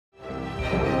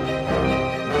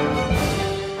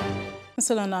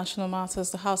Still on national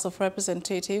matters, the House of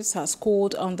Representatives has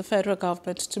called on the federal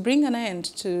government to bring an end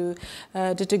to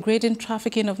the degrading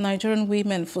trafficking of Nigerian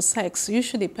women for sex,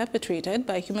 usually perpetrated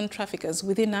by human traffickers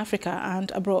within Africa and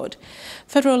abroad.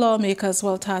 Federal lawmakers,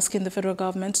 while tasking the federal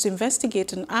government to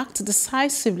investigate and act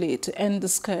decisively to end the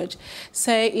scourge,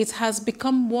 say it has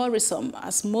become worrisome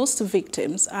as most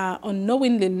victims are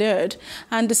unknowingly lured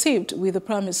and deceived with the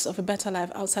promise of a better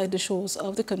life outside the shores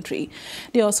of the country.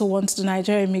 They also want the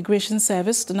Nigerian Immigration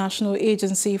Service, the National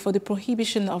Agency for the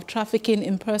Prohibition of Trafficking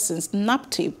in Persons,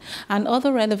 NAPTIP, and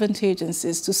other relevant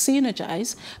agencies to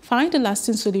synergize, find a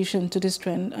lasting solution to this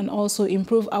trend, and also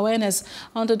improve awareness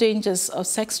on the dangers of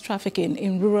sex trafficking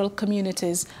in rural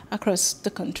communities across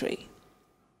the country.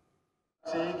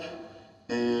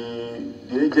 The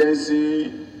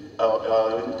agency,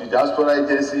 the diaspora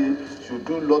agency, should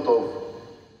do a lot of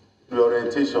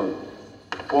reorientation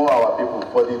for our people,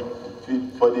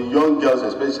 for the young girls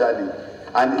especially,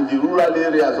 and in the rural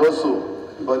areas also,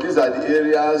 because these are the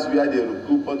areas where they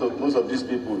recruit most of these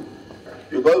people.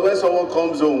 Because when someone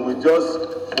comes home with just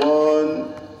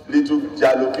one little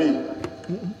jalopy,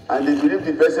 and they believe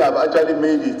the person have actually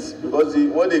made it, because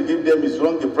what they give them is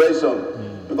wrong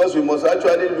impression. Because we must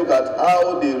actually look at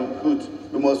how they recruit.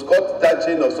 We must cut that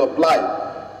chain of supply.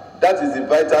 That is the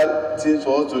vital thing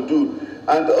for us to do.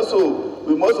 And also,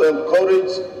 we must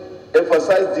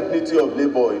emphasize dignity of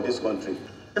labor in this country.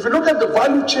 If you look at the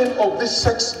value chain of this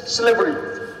sex slavery,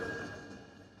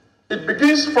 it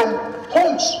begins from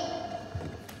homes.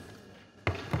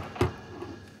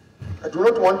 I do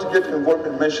not want to get involved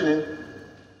in mentioning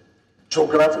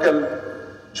geographical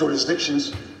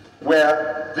jurisdictions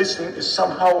where this thing is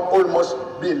somehow almost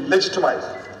being legitimized.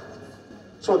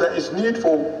 So there is need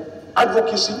for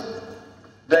advocacy,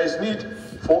 there is need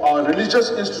for our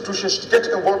religious institutions to get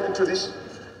involved into this,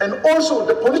 and also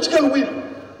the political will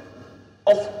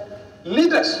of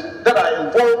leaders that are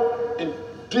involved in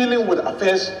dealing with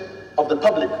affairs of the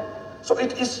public. So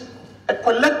it is a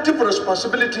collective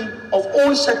responsibility of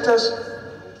all sectors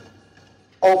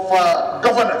of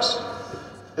governance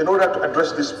in order to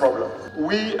address this problem.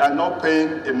 We are not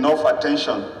paying enough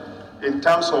attention in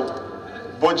terms of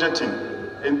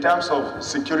budgeting, in terms of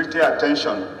security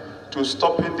attention to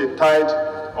stopping the tide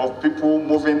of people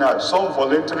moving out. Some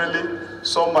voluntarily,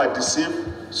 some are deceived,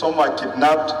 some are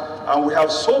kidnapped, and we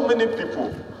have so many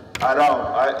people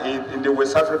around in the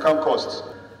West African coast.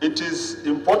 It is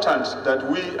important that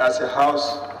we as a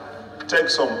house take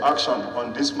some action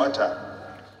on this matter,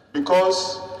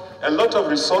 because a lot of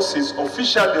resources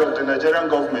officially of the Nigerian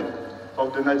government,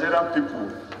 of the Nigerian people,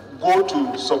 go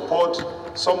to support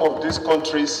some of these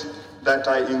countries that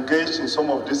are engaged in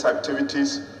some of these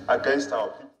activities against our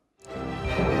people.